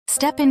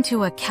Step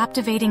into a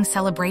captivating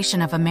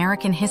celebration of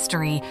American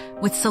history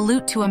with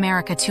Salute to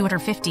America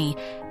 250.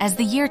 As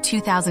the year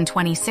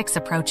 2026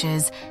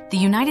 approaches, the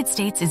United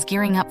States is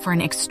gearing up for an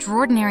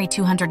extraordinary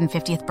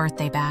 250th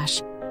birthday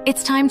bash.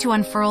 It's time to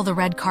unfurl the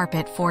red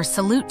carpet for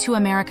Salute to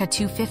America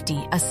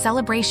 250, a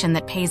celebration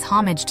that pays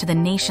homage to the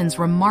nation's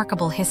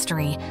remarkable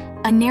history,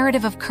 a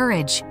narrative of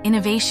courage,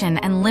 innovation,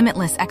 and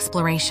limitless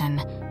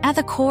exploration. At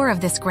the core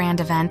of this grand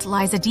event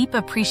lies a deep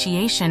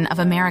appreciation of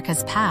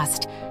America's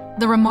past,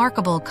 the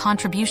remarkable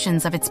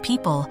contributions of its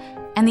people,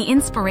 and the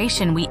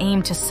inspiration we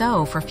aim to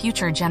sow for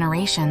future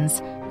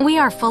generations. We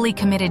are fully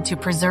committed to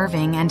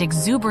preserving and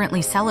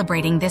exuberantly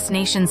celebrating this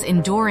nation's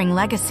enduring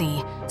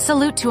legacy.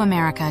 Salute to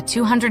America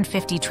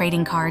 250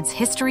 trading cards,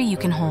 history you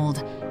can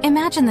hold.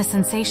 Imagine the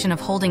sensation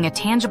of holding a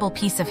tangible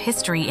piece of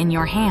history in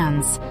your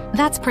hands.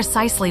 That's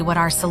precisely what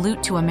our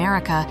Salute to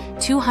America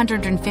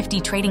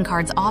 250 trading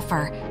cards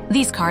offer.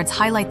 These cards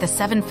highlight the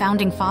 7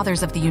 founding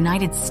fathers of the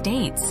United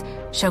States,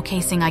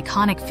 showcasing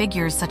iconic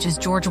figures such as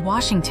George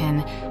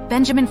Washington,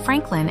 Benjamin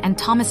Franklin, and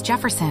Thomas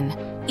Jefferson.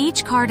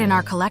 Each card in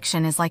our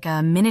collection is like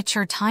a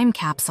miniature time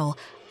capsule,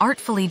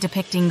 artfully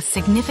depicting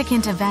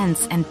significant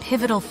events and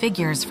pivotal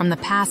figures from the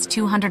past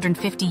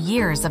 250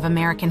 years of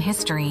American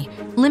history.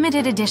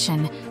 Limited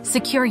edition,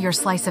 secure your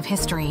slice of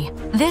history.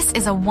 This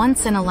is a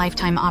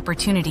once-in-a-lifetime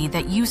opportunity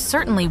that you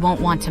certainly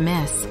won't want to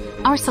miss.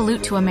 Our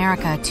Salute to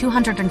America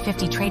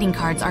 250 trading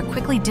cards are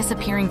quickly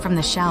disappearing from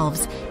the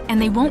shelves,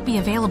 and they won't be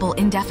available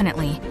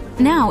indefinitely.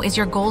 Now is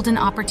your golden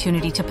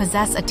opportunity to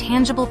possess a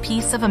tangible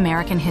piece of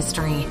American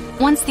history.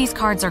 Once these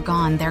cards are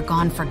gone, they're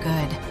gone for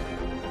good.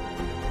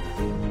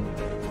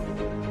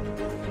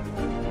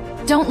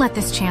 Don't let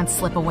this chance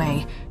slip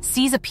away.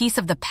 Seize a piece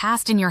of the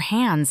past in your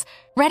hands.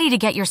 Ready to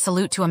get your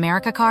Salute to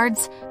America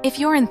cards? If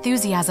your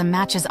enthusiasm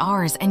matches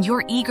ours and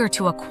you're eager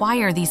to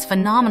acquire these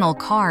phenomenal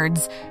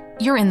cards,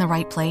 you're in the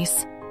right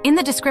place. In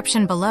the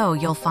description below,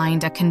 you'll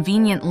find a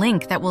convenient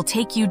link that will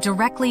take you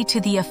directly to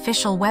the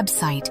official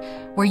website,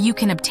 where you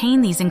can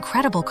obtain these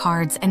incredible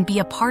cards and be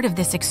a part of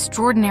this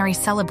extraordinary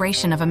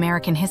celebration of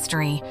American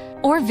history.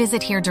 Or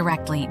visit here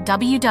directly,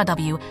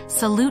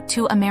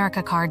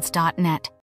 www.salutetoamericacards.net.